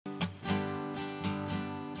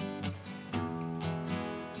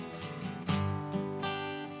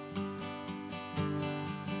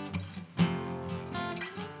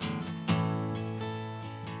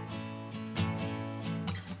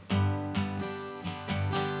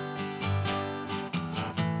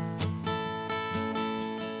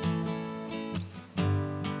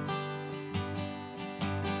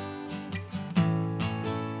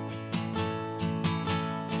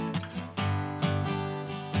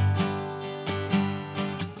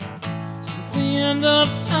end of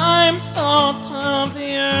time, salt of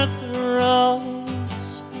the earth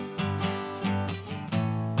rose,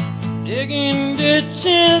 digging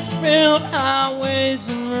ditches, built highways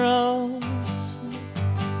and roads.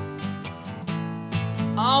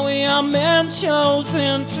 Are we a men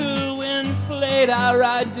chosen to inflate our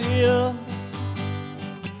ideals?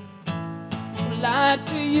 Lied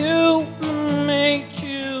to you, make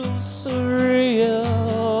you surreal.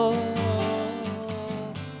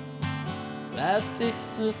 Plastic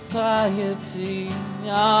society,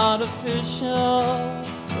 artificial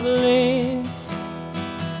beliefs.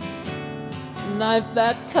 Knife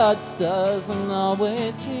that cuts doesn't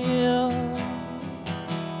always heal.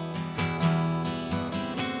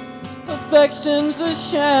 Perfection's a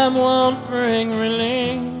sham, won't bring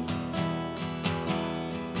relief.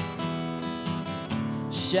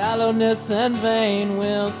 Shallowness and vain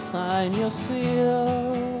will sign your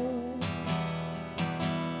seal.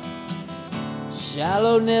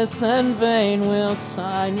 Shallowness and vain will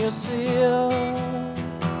sign your seal.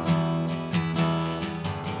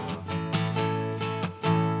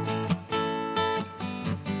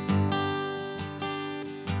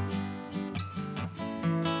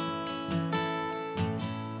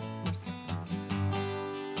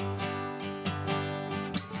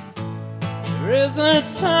 There is a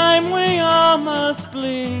time we all must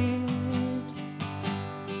bleed.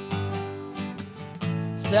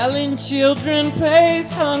 Selling children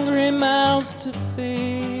pays hungry mouths to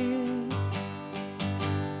feed.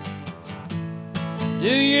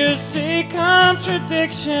 Do you see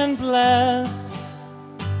contradiction, bless?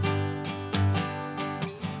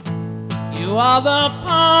 You are the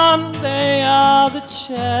pawn, they are the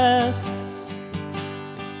chess.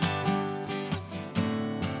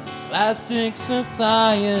 Plastic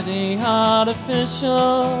society,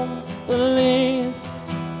 artificial beliefs.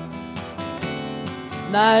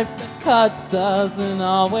 Knife that cuts doesn't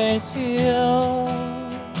always heal.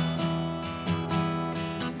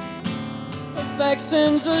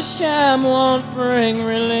 Perfection's a sham, won't bring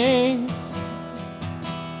relief.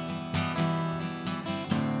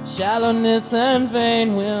 Shallowness and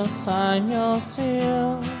vain will sign your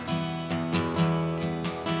seal.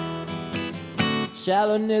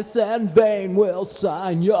 Shallowness and vain will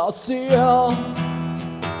sign your seal.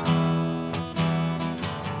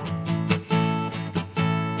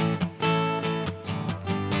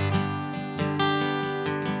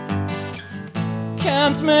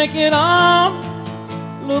 Can't make it on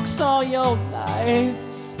looks all your life.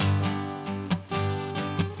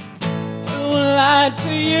 Who lied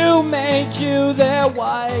to you, made you their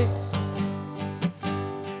wife.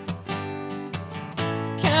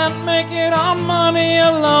 Can't make it on money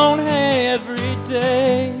alone, hey, every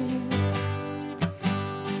day.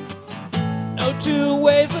 No two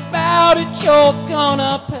ways about it, you're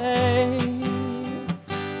gonna pay.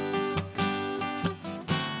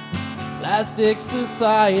 Plastic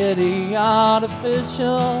society,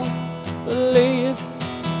 artificial beliefs.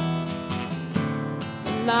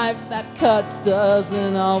 A knife that cuts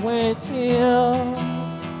doesn't always heal.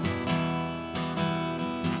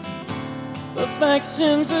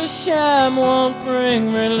 Perfection's a sham, won't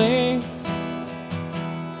bring relief.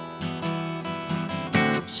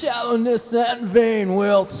 Shallowness and vain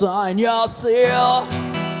will sign your seal.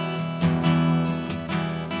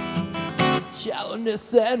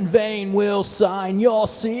 Shallowness and vain will sign your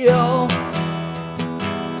seal.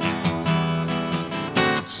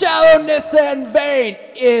 Shallowness and vain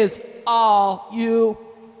is all you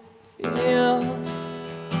feel.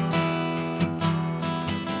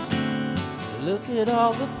 Look at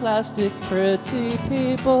all the plastic pretty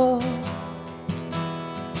people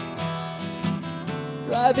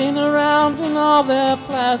driving around in all their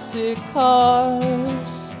plastic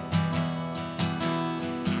cars,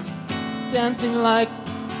 dancing like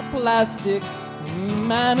a plastic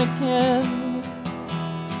mannequin,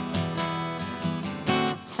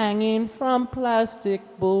 hanging from plastic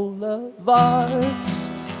boulevards.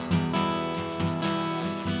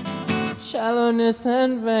 Shallowness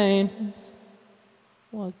and vain is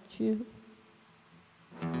what you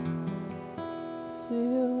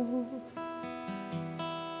seal.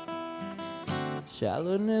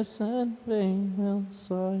 Shallowness and vain will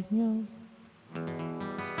sign you.